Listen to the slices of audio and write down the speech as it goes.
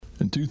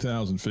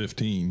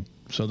2015,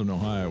 Southern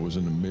Ohio was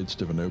in the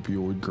midst of an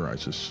opioid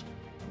crisis.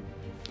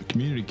 The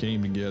community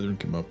came together and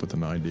came up with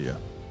an idea.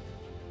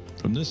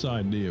 From this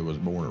idea was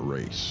born a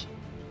race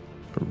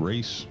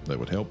that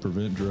would help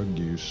prevent drug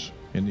use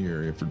in the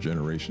area for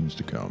generations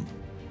to come.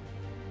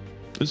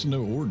 This is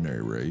no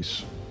ordinary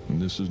race,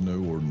 and this is no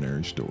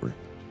ordinary story.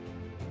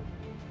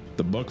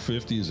 The Buck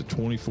 50 is a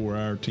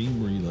 24-hour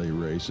team relay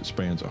race that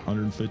spans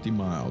 150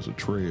 miles of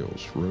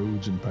trails,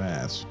 roads, and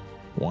paths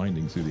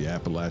winding through the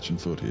Appalachian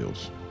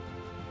foothills.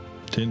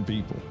 10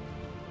 people,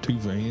 2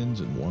 vans,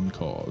 and 1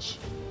 cause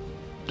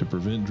to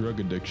prevent drug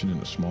addiction in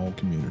a small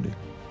community.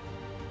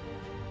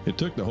 It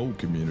took the whole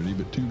community,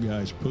 but 2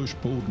 guys pushed,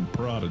 pulled, and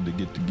prodded to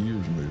get the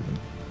gears moving.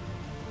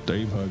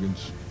 Dave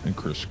Huggins and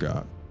Chris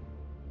Scott.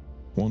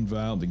 One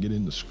vowed to get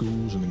into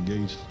schools and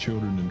engage the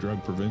children in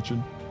drug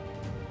prevention.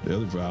 The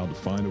other vowed to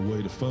find a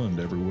way to fund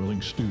every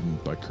willing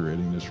student by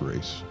creating this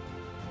race.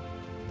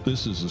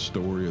 This is the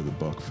story of the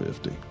Buck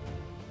 50.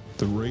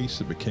 The race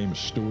that became a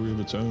story of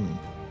its own.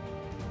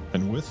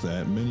 And with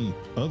that, many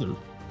other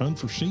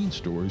unforeseen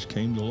stories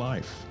came to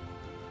life.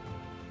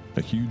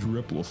 A huge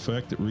ripple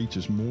effect that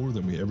reaches more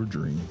than we ever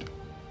dreamed.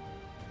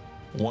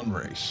 One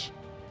race,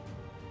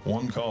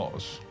 one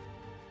cause,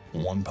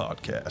 one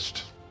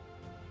podcast.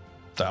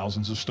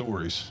 Thousands of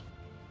stories.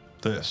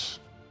 This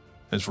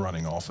is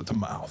Running Off at the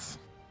Mouth,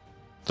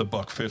 the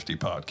Buck 50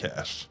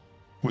 podcast,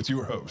 with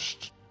your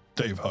hosts,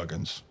 Dave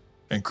Huggins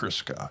and Chris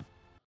Scott.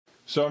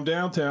 So I'm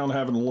downtown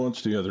having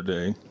lunch the other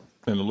day,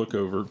 and I look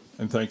over,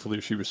 and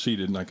thankfully she was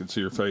seated, and I could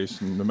see her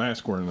face and the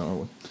mask wearing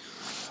on.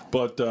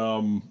 But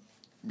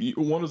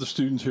one of the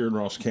students here in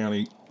Ross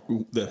County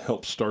that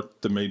helped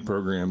start the MAID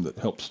program, that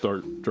helped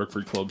start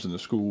drug-free clubs in the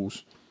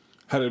schools,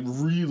 had a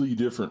really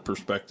different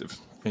perspective.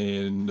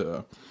 And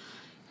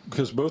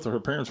because both of her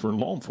parents were in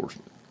law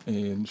enforcement,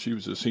 and she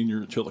was a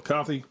senior at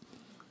Chillicothe.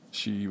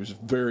 She was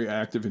very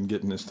active in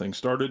getting this thing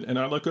started. And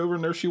I look over,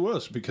 and there she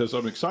was, because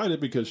I'm excited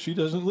because she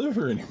doesn't live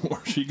here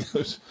anymore. She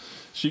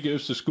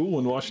goes to school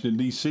in Washington,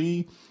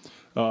 D.C.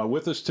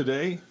 With us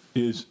today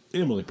is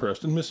Emily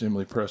Preston. Miss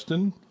Emily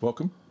Preston,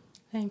 welcome.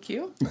 Thank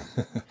you.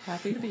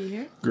 Happy to be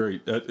here.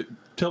 Great.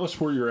 Tell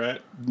us where you're at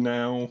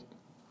now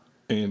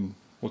and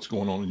what's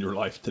going on in your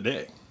life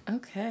today.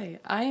 Okay.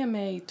 I am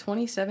a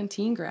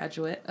 2017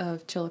 graduate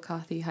of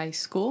Chillicothe High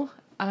School.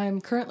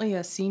 I'm currently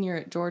a senior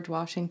at George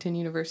Washington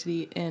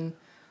University in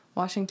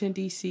Washington,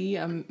 D.C.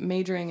 I'm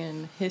majoring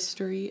in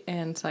history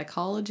and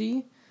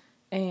psychology,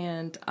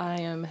 and I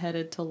am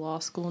headed to law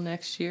school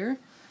next year.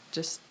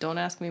 Just don't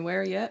ask me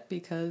where yet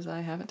because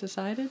I haven't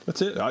decided.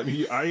 That's it.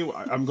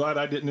 I'm glad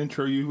I didn't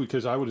intro you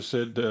because I would have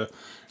said,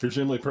 here's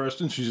Emily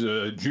Preston. She's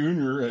a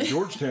junior at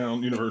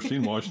Georgetown University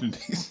in Washington,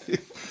 D.C.,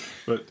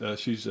 but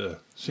she's a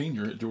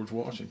senior at George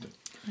Washington.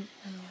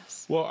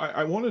 Yes. Well,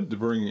 I wanted to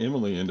bring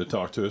Emily in to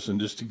talk to us and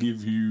just to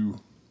give you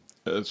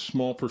a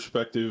small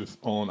perspective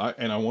on,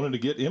 and I wanted to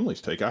get Emily's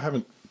take. I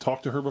haven't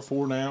talked to her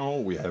before now.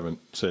 We haven't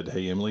said,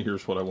 hey, Emily,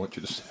 here's what I want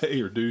you to say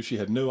or do. She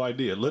had no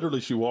idea. Literally,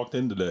 she walked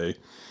in today.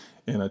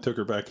 And I took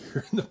her back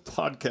here in the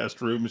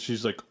podcast room, and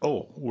she's like,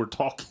 oh, we're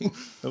talking?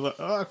 I'm like,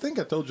 oh, I think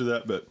I told you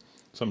that, but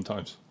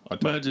sometimes I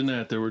talk. Imagine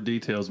that. There were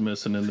details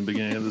missing in the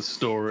beginning of the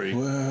story.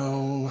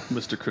 Well,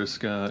 Mr. Chris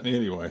Scott.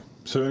 Anyway,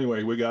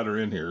 we got her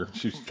in here.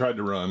 She tried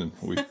to run, and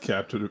we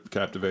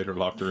captivated her,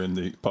 locked her in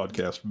the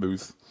podcast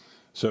booth.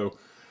 So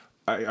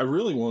I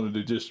really wanted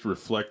to just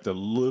reflect a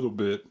little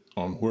bit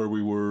on where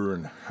we were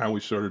and how we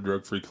started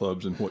drug-free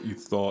clubs and what you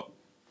thought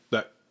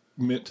that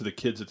meant to the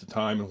kids at the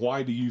time, and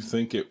why do you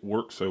think it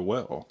worked so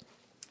well?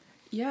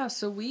 Yeah,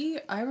 so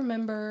I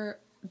remember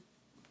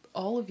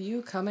all of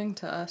you coming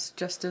to us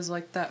just as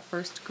like that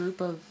first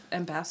group of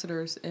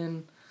ambassadors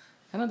in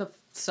kind of the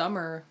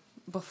summer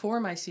before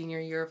my senior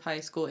year of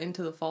high school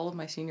into the fall of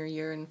my senior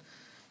year, and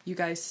you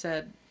guys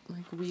said,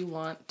 like, we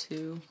want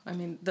to,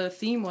 the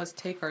theme was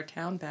take our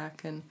town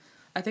back, and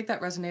I think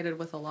that resonated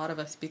with a lot of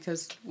us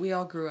because we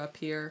all grew up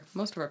here.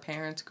 Most of our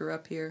parents grew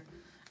up here,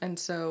 and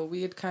so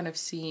we had kind of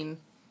seen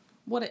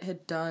what it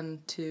had done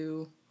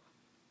to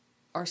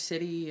our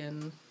city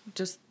and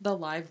just the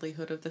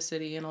livelihood of the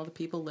city and all the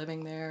people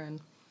living there. And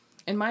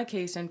in my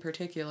case in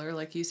particular,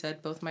 like you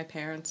said, both my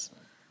parents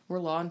were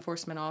law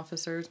enforcement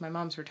officers. My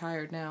mom's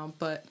retired now,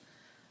 but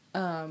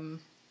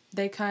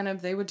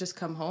they would just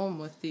come home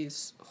with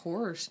these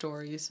horror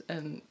stories,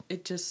 and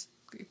it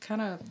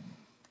kind of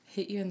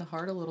hit you in the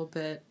heart a little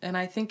bit. And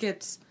I think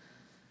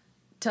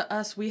to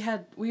us, we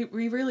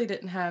really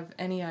didn't have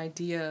any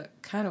idea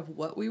kind of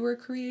what we were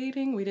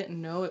creating. We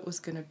didn't know it was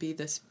going to be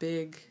this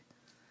big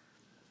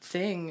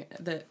thing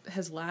that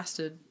has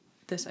lasted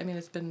this,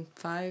 it's been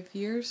 5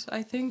 years,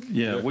 I think.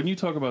 Yeah, when you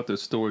talk about the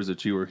stories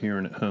that you were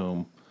hearing at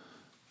home,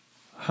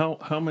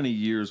 how many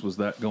years was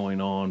that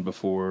going on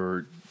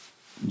before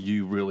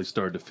you really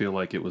started to feel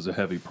like it was a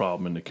heavy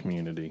problem in the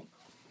community?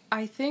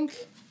 I think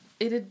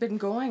it had been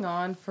going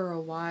on for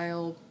a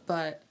while,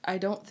 but I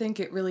don't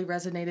think it really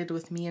resonated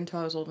with me until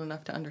I was old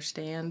enough to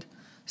understand.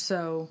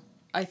 So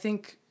I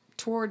think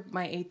toward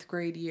my 8th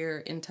grade year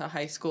into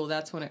high school,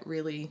 that's when it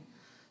really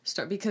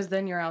start, because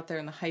then you're out there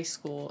in the high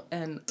school.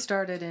 And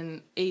started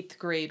in 8th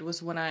grade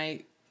was when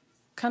I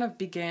kind of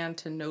began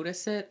to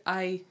notice it.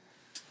 I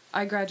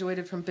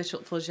graduated from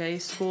Bishop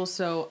Flaget School,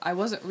 so I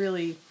wasn't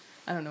really,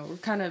 I don't know, we're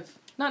kind of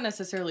not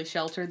necessarily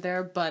sheltered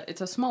there, but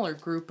it's a smaller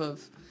group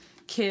of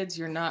kids.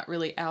 You're not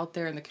really out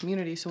there in the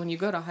community. So when you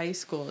go to high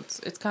school,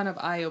 it's kind of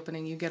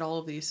eye-opening. You get all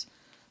of these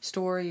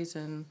stories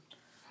and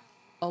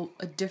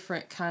a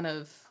different kind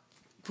of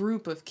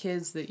group of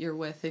kids that you're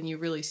with, and you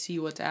really see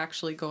what's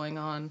actually going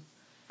on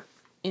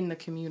in the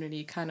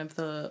community, kind of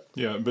the...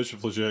 Yeah,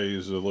 Bishop Flaget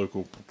is a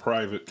local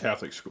private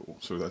Catholic school,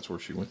 so that's where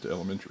she went to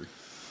elementary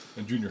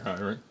and junior high,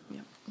 right?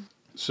 Yeah.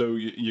 So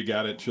you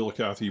got at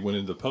Chillicothe, you went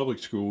into the public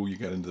school, you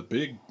got into the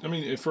big... I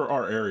mean, for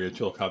our area,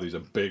 Chillicothe is a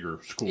bigger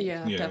school.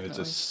 Yeah, definitely. It's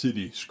a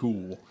city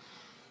school.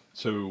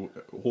 So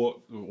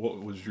what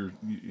was your...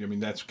 I mean,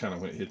 that's kind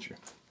of when it hit you.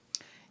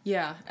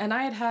 Yeah, and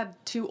I had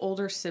 2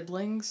 older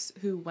siblings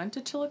who went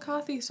to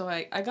Chillicothe, so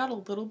I got a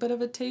little bit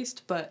of a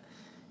taste, but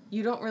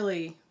you don't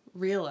really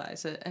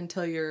realize it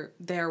until you're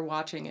there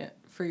watching it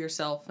for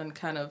yourself and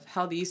kind of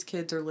how these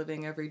kids are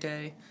living every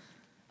day.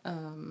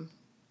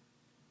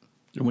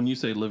 When you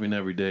say living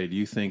every day, do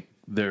you think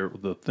they're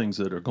the things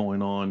that are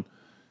going on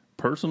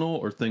personal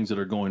or things that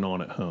are going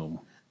on at home?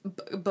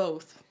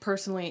 Both,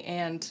 personally,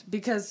 and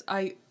because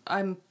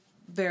I'm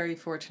very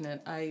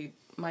fortunate.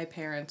 My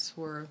parents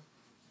were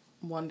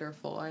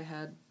wonderful.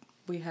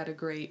 We had a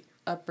great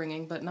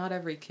upbringing, but not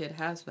every kid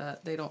has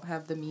that. They don't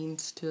have the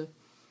means to.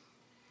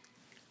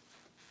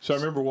 So I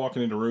remember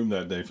walking into the room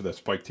that day for that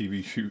Spike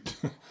TV shoot.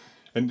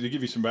 And to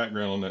give you some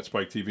background on that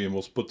Spike TV, and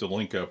we'll put the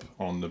link up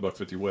on the Buck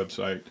 50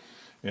 website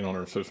and on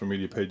our social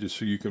media pages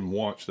so you can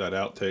watch that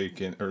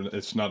outtake. Or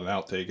it's not an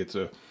outtake, it's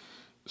a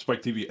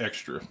Spike TV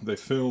extra. They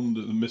filmed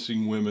the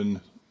Missing Women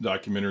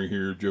documentary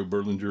here. Joe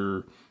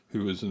Berlinger,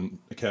 who is an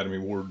Academy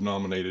Award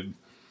nominated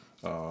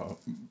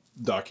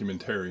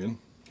documentarian.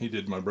 He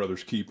did My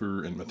Brother's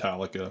Keeper and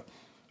Metallica.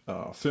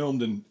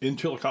 Filmed in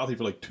Chillicothe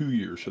for like 2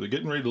 years. So they're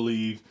getting ready to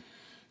leave.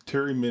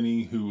 Terry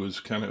Minnie, who was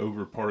kind of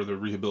over part of the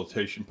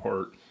rehabilitation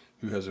part,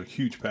 who has a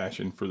huge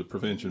passion for the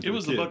prevention. It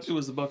was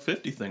the Buck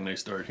 50 thing they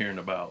started hearing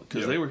about,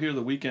 because they were here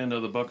the weekend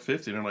of the Buck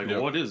 50, and they're like,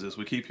 well, what is this?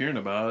 We keep hearing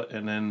about it.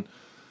 And then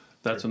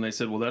that's when they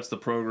said, well, that's the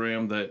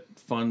program that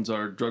funds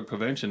our drug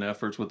prevention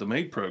efforts with the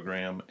MAID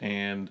program.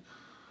 And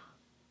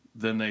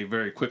then they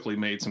very quickly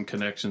made some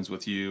connections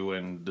with you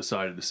and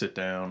decided to sit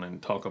down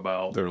and talk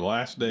about their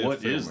last day what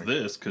of filming. is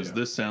this, because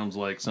this sounds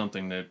like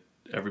something that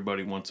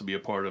everybody wants to be a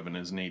part of and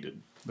is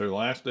needed. Their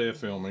last day of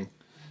filming,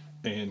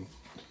 and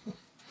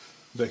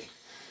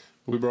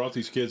we brought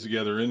these kids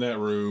together in that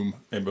room,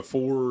 and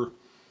before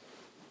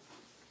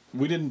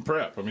we didn't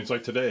prep. I mean, it's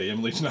like today,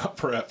 Emily's not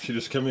prepped. She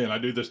just come in. I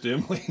do this to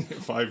Emily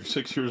 5,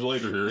 6 years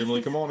later here.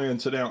 Emily, come on in,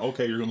 sit down.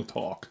 Okay, you're going to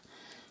talk.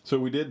 So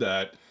we did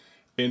that,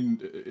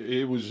 and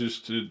it was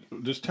just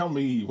tell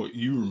me what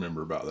you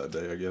remember about that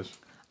day, I guess.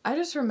 I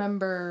just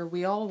remember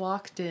we all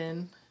walked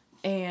in,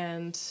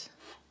 and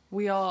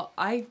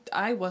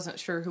I wasn't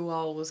sure who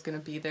all was going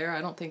to be there.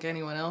 I don't think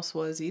anyone else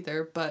was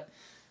either. But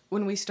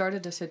when we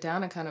started to sit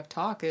down and kind of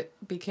talk, it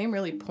became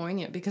really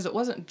poignant because it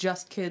wasn't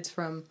just kids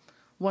from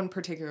one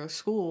particular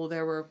school.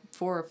 There were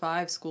 4 or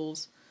 5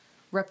 schools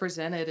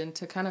represented, and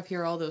to kind of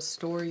hear all those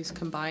stories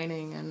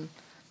combining and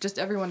just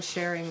everyone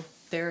sharing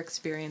their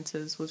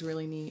experiences was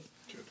really neat.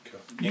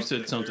 You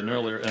said something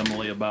earlier,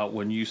 Emily, about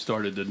when you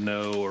started to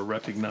know or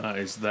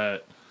recognize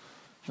that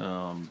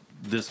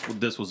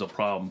this was a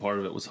problem. Part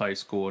of it was high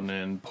school, and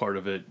then part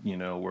of it,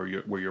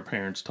 where your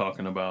parents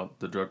talking about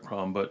the drug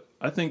problem. But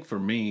I think for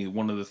me,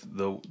 one of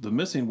the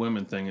missing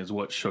women thing is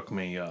what shook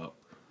me up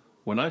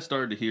when I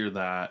started to hear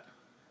that,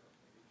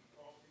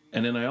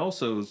 and then I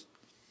also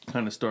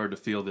kind of started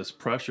to feel this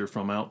pressure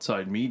from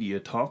outside media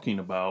talking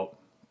about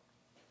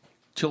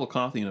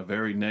Chillicothe in a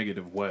very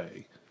negative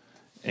way,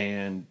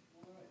 and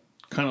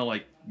kind of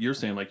like you're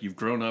saying, like you've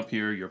grown up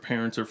here, your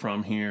parents are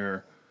from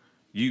here.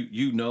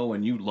 You know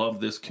and you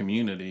love this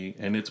community,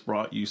 and it's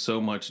brought you so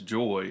much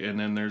joy. And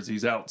then there's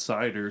these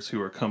outsiders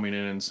who are coming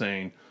in and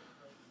saying,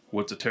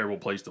 what's a terrible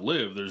place to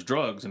live? There's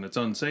drugs, and it's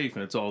unsafe,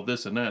 and it's all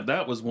this and that.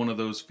 That was one of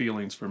those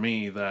feelings for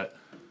me that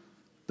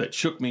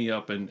shook me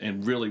up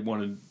and really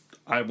wanted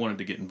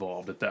to get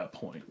involved at that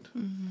point.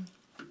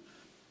 Mm-hmm.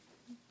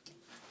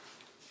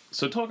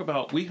 So talk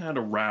about, we had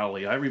a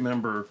rally. I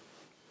remember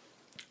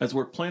as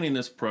we're planning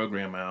this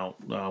program out,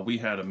 we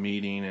had a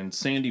meeting, and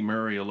Sandy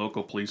Murray, a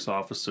local police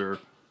officer,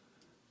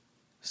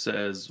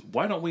 says,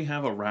 why don't we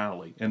have a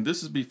rally? And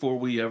this is before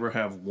we ever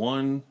have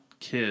one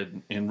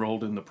kid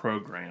enrolled in the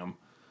program.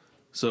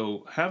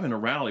 So having a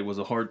rally was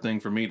a hard thing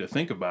for me to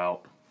think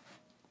about.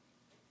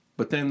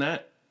 But then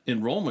that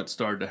enrollment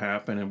started to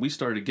happen, and we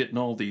started getting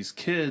all these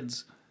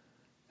kids.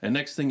 And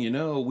next thing you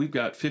know, we've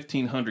got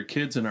 1,500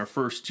 kids in our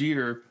first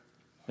year,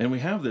 and we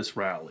have this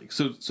rally.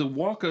 So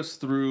walk us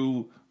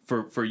through,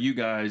 for you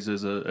guys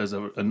as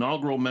a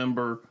inaugural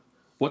member,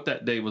 what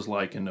that day was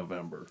like in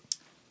November.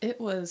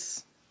 It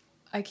was,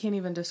 I can't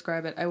even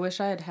describe it. I wish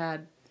I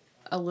had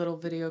a little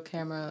video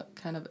camera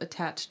kind of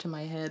attached to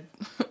my head.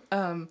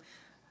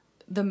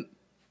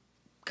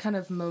 kind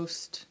of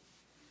most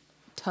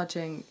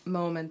touching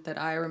moment that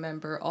I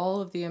remember.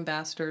 All of the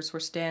ambassadors were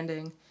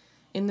standing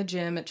in the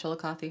gym at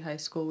Chillicothe High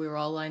School. We were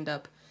all lined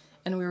up,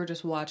 and we were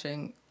just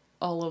watching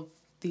all of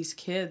these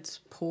kids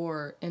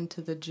pour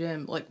into the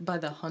gym, like by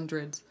the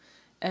hundreds.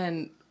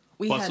 And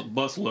we had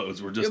bus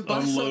loads were just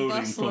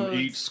unloading from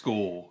each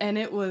school. And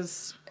it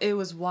was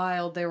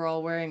wild. They were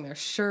all wearing their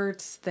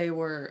shirts. They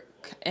were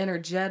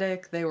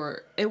energetic.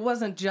 It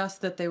wasn't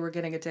just that they were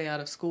getting a day out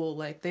of school.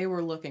 Like, they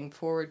were looking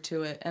forward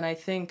to it. And I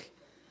think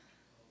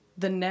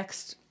the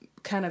next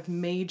kind of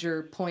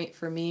major point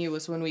for me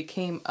was when we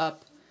came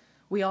up.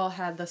 We all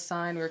had the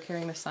sign. We were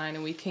carrying the sign,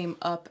 and we came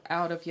up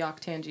out of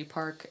Yaktangi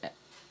Park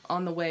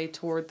on the way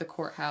toward the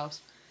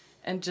courthouse,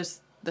 and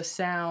just the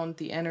sound,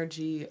 the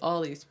energy,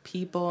 all these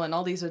people and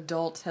all these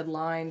adults had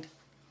lined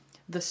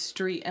the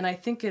street. And I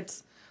think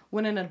it's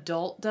when an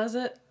adult does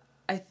it,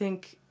 I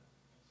think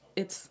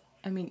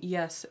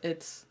yes,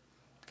 it's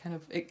kind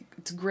of,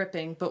 it's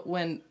gripping, but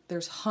when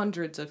there's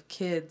hundreds of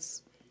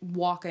kids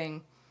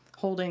walking,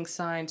 holding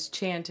signs,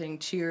 chanting,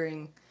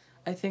 cheering,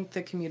 I think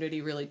the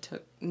community really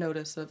took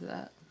notice of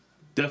that.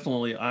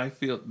 Definitely, I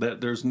feel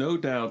that there's no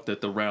doubt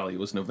that the rally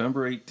was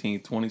November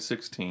 18th,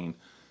 2016,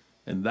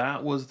 and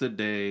that was the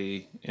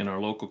day in our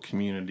local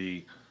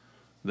community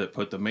that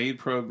put the MAID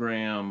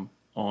program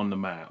on the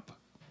map,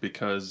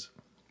 because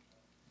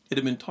it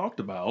had been talked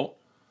about.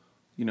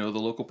 You know, the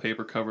local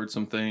paper covered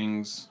some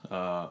things.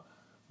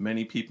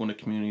 Many people in the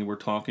community were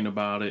talking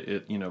about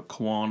it.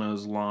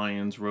 Kiwanis,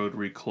 Lions,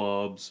 Rotary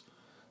clubs,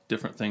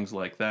 different things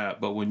like that.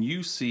 But when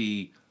you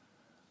see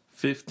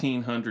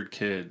 1,500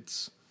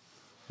 kids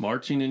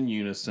marching in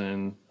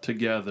unison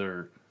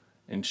together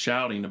and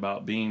shouting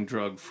about being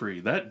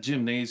drug-free, that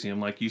gymnasium,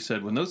 like you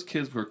said, when those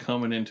kids were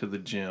coming into the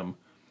gym,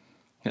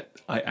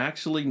 I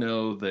actually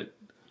know that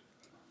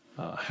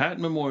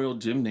Hatton Memorial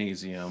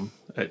Gymnasium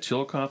at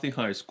Chillicothe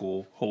High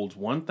School holds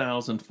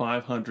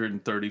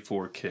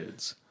 1,534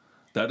 kids.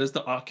 That is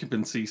the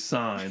occupancy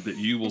sign that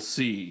you will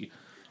see.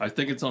 I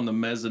think it's on the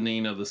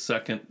mezzanine of the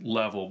second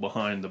level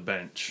behind the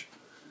bench.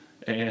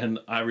 And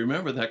I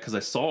remember that because I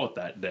saw it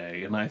that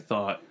day, and I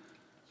thought,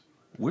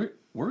 we're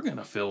going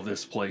to fill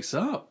this place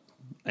up.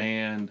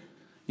 And,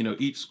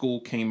 each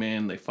school came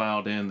in, they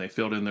filed in, they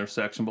filled in their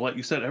section. But like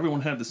you said,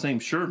 everyone had the same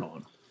shirt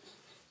on.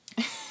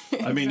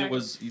 Exactly. I mean, it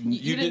was...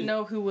 You didn't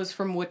know who was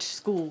from which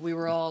school. We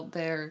were all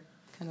there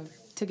kind of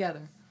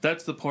together.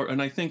 That's the part,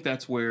 and I think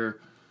that's where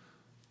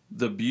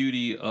the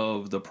beauty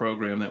of the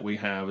program that we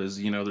have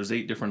is, there's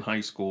 8 different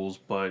high schools,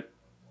 but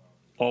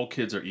all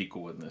kids are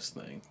equal in this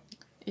thing.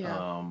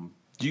 Yeah.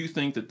 Do you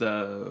think that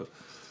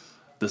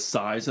the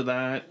size of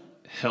that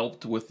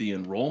helped with the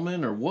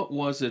enrollment, or what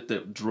was it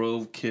that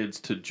drove kids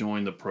to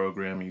join the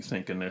program, you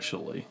think,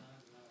 initially?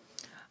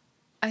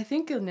 I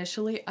think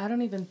initially, I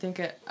don't even think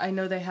I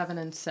know they have an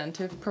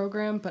incentive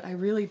program, but I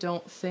really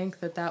don't think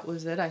that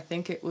was it. I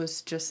think it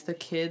was just the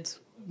kids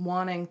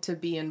wanting to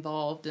be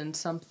involved in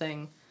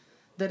something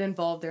that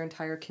involved their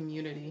entire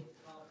community.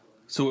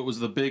 So it was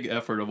the big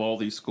effort of all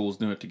these schools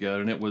doing it together,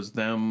 and it was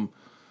them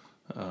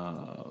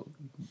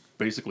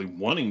basically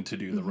wanting to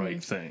do the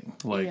right thing.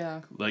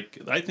 Like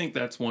I think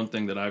that's one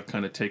thing that I've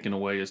kind of taken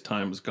away as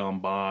time has gone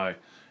by,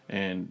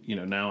 and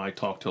now I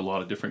talk to a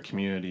lot of different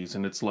communities,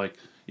 and it's like,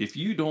 if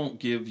you don't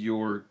give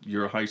your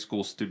high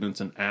school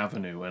students an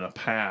avenue and a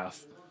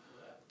path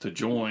to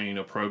join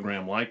a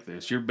program like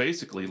this, you're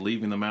basically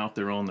leaving them out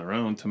there on their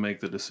own to make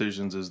the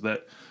decisions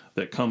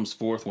that comes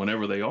forth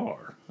whenever they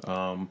are.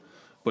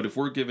 But if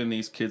we're giving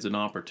these kids an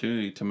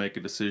opportunity to make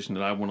a decision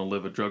that I want to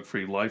live a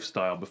drug-free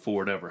lifestyle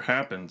before it ever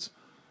happens,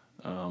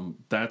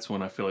 that's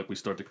when I feel like we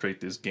start to create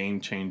this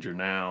game changer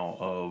now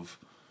of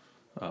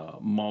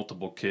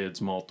multiple kids,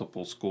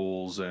 multiple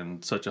schools,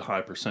 and such a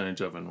high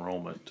percentage of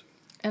enrollment.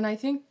 And I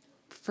think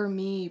for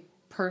me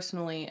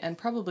personally, and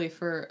probably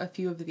for a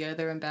few of the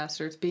other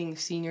ambassadors, being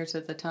seniors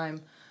at the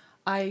time,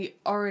 I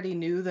already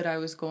knew that I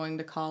was going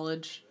to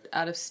college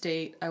out of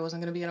state. I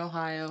wasn't going to be in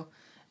Ohio.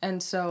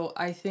 And so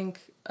I think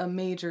a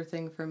major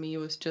thing for me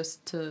was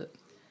just to,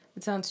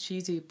 it sounds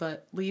cheesy,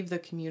 but leave the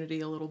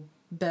community a little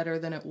better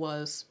than it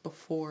was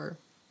before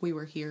we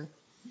were here.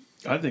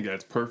 I think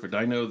that's perfect.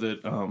 I know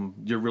that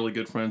you're really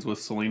good friends with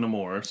Selena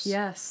Morris.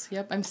 Yes,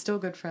 yep. I'm still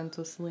good friends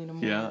with Selena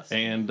Morris. Yeah,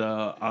 and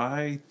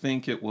I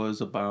think it was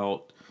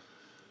about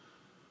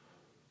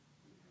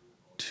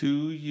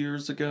 2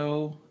 years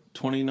ago,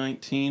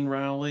 2019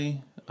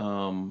 rally.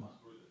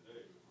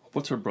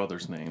 What's her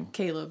brother's name?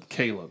 Caleb.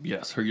 Caleb,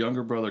 yes. Her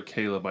younger brother,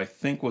 Caleb, I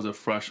think was a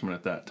freshman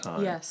at that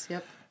time. Yes,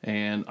 yep.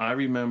 And I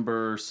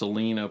remember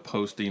Selena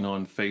posting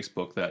on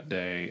Facebook that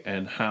day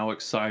and how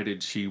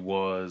excited she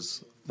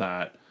was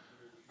that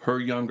her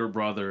younger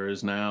brother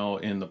is now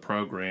in the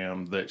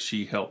program that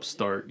she helped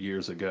start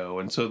years ago.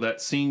 And so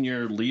that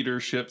senior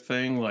leadership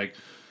thing, like,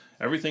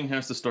 everything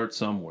has to start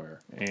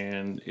somewhere.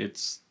 And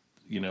it's,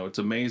 it's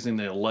amazing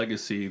the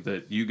legacy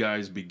that you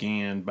guys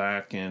began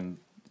back in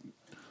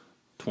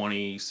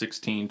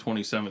 2016,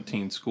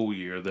 2017 school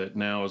year that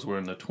now as we're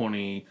in the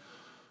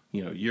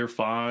year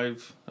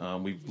 5,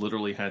 we've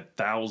literally had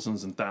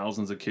thousands and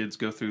thousands of kids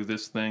go through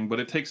this thing, but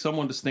it takes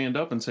someone to stand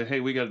up and say, hey,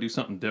 we got to do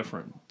something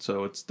different.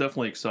 So it's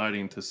definitely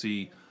exciting to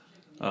see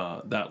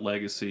that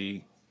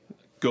legacy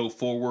go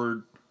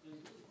forward.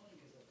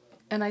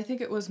 And I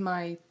think it was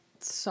my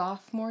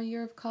sophomore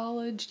year of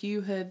college,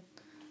 you had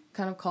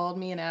kind of called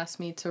me and asked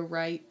me to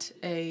write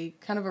a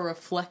kind of a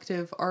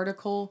reflective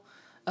article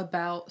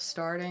about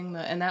starting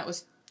and that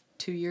was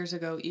 2 years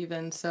ago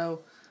even.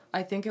 So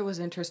I think it was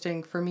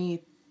interesting for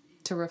me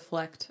to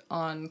reflect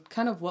on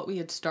kind of what we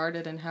had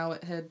started and how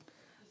it had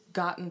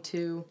gotten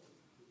to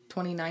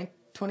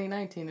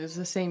 2019. It was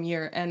the same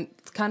year. And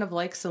it's kind of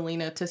like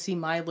Selena, to see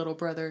my little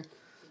brother,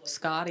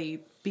 Scotty,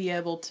 be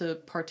able to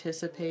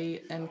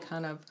participate and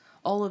kind of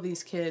all of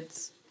these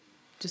kids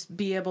just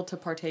be able to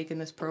partake in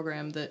this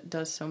program that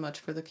does so much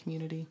for the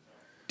community.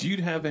 Do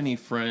you have any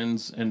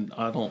friends, and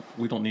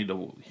we don't need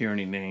to hear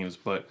any names,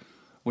 but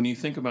when you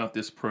think about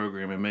this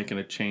program and making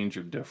a change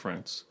or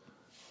difference,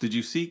 did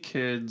you see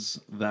kids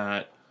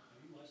that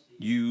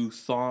you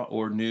thought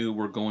or knew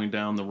were going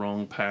down the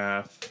wrong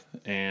path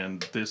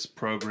and this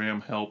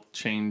program helped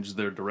change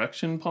their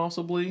direction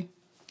possibly?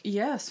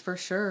 Yes, for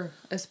sure.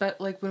 Especially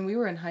like when we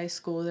were in high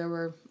school, there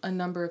were a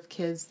number of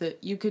kids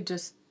that you could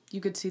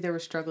see they were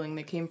struggling.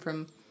 They came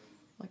from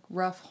like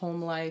rough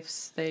home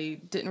lives. They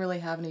didn't really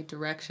have any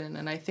direction.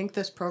 And I think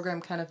this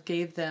program kind of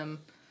gave them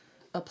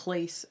a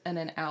place and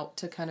an out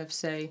to kind of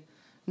say,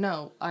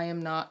 no, I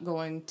am not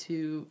going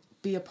to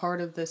be a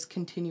part of this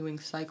continuing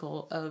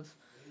cycle of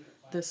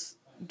this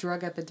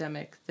drug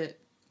epidemic that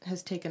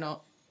has taken a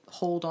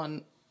hold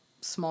on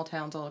small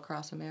towns all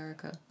across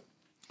America.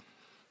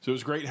 So it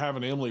was great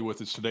having Emily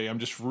with us today. I'm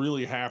just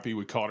really happy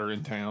we caught her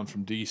in town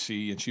from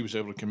D.C. and she was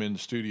able to come in the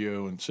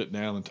studio and sit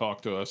down and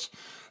talk to us.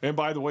 And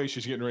by the way,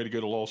 she's getting ready to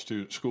go to law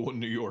school in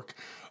New York.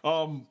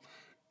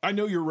 I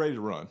know you're ready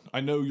to run.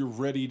 I know you're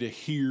ready to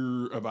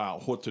hear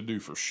about what to do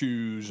for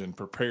shoes and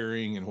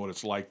preparing and what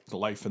it's like, the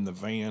life in the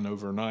van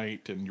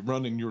overnight and you're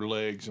running your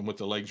legs and what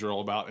the legs are all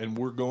about. And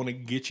we're going to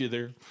get you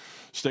there.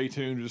 Stay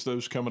tuned. There's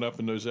those coming up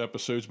in those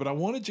episodes. But I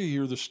wanted you to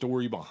hear the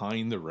story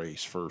behind the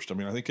race first. I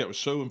mean, I think that was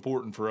so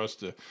important for us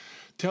to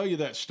tell you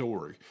that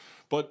story.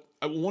 But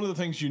one of the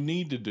things you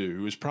need to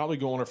do is probably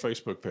go on our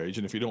Facebook page.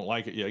 And if you don't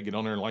like it yet, get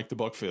on there and like the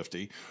Buck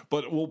 50.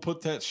 But we'll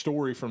put that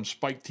story from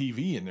Spike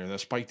TV in there, that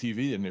Spike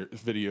TV in there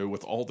video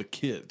with all the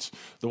kids,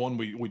 the one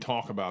we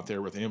talk about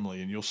there with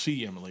Emily. And you'll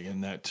see Emily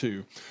in that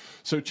too.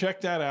 So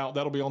check that out.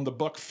 That'll be on the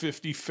Buck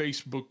 50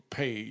 Facebook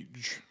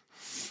page.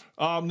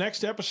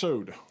 Next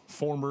episode,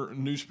 former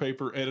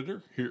newspaper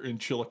editor here in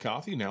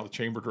Chillicothe, now the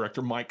chamber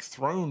director, Mike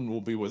Throne,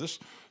 will be with us,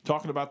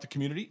 talking about the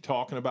community,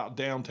 talking about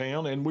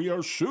downtown, and we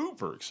are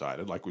super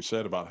excited, like we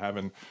said, about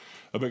having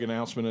a big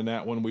announcement in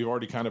that one. We've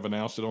already kind of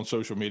announced it on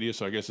social media,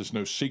 so I guess it's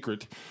no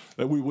secret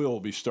that we will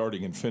be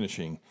starting and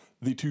finishing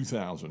the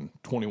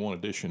 2021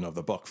 edition of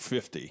the Buck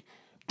 50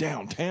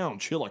 downtown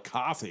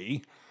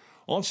Chillicothe,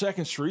 on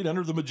 2nd Street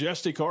under the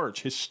Majestic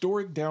Arch,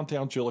 historic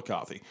downtown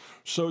Chillicothe.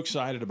 So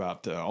excited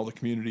about all the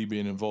community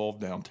being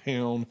involved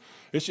downtown.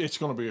 It's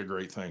going to be a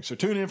great thing. So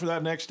tune in for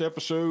that next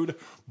episode.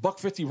 Buck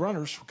 50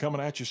 Runners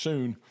coming at you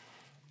soon.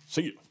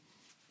 See you.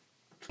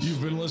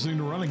 You've been listening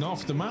to Running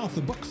Off the Mouth,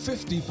 the Buck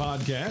 50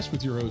 podcast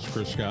with your hosts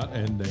Chris Scott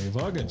and Dave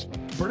Huggins.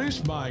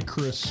 Produced by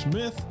Chris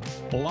Smith,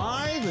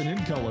 live and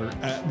in color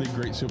at the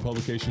Great Seal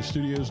Publication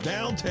Studios,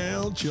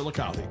 downtown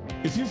Chillicothe.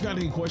 If you've got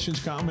any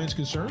questions, comments,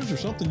 concerns, or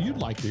something you'd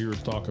like to hear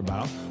us talk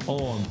about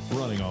on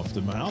Running Off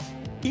the Mouth,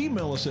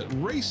 email us at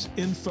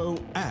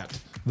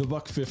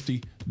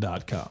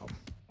raceinfo@thebuck50.com.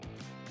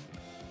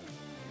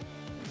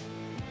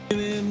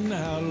 In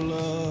out of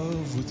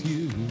love with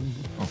you.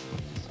 Oh,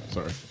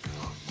 sorry.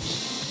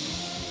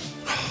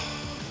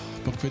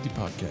 Buck 50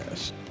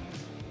 Podcast.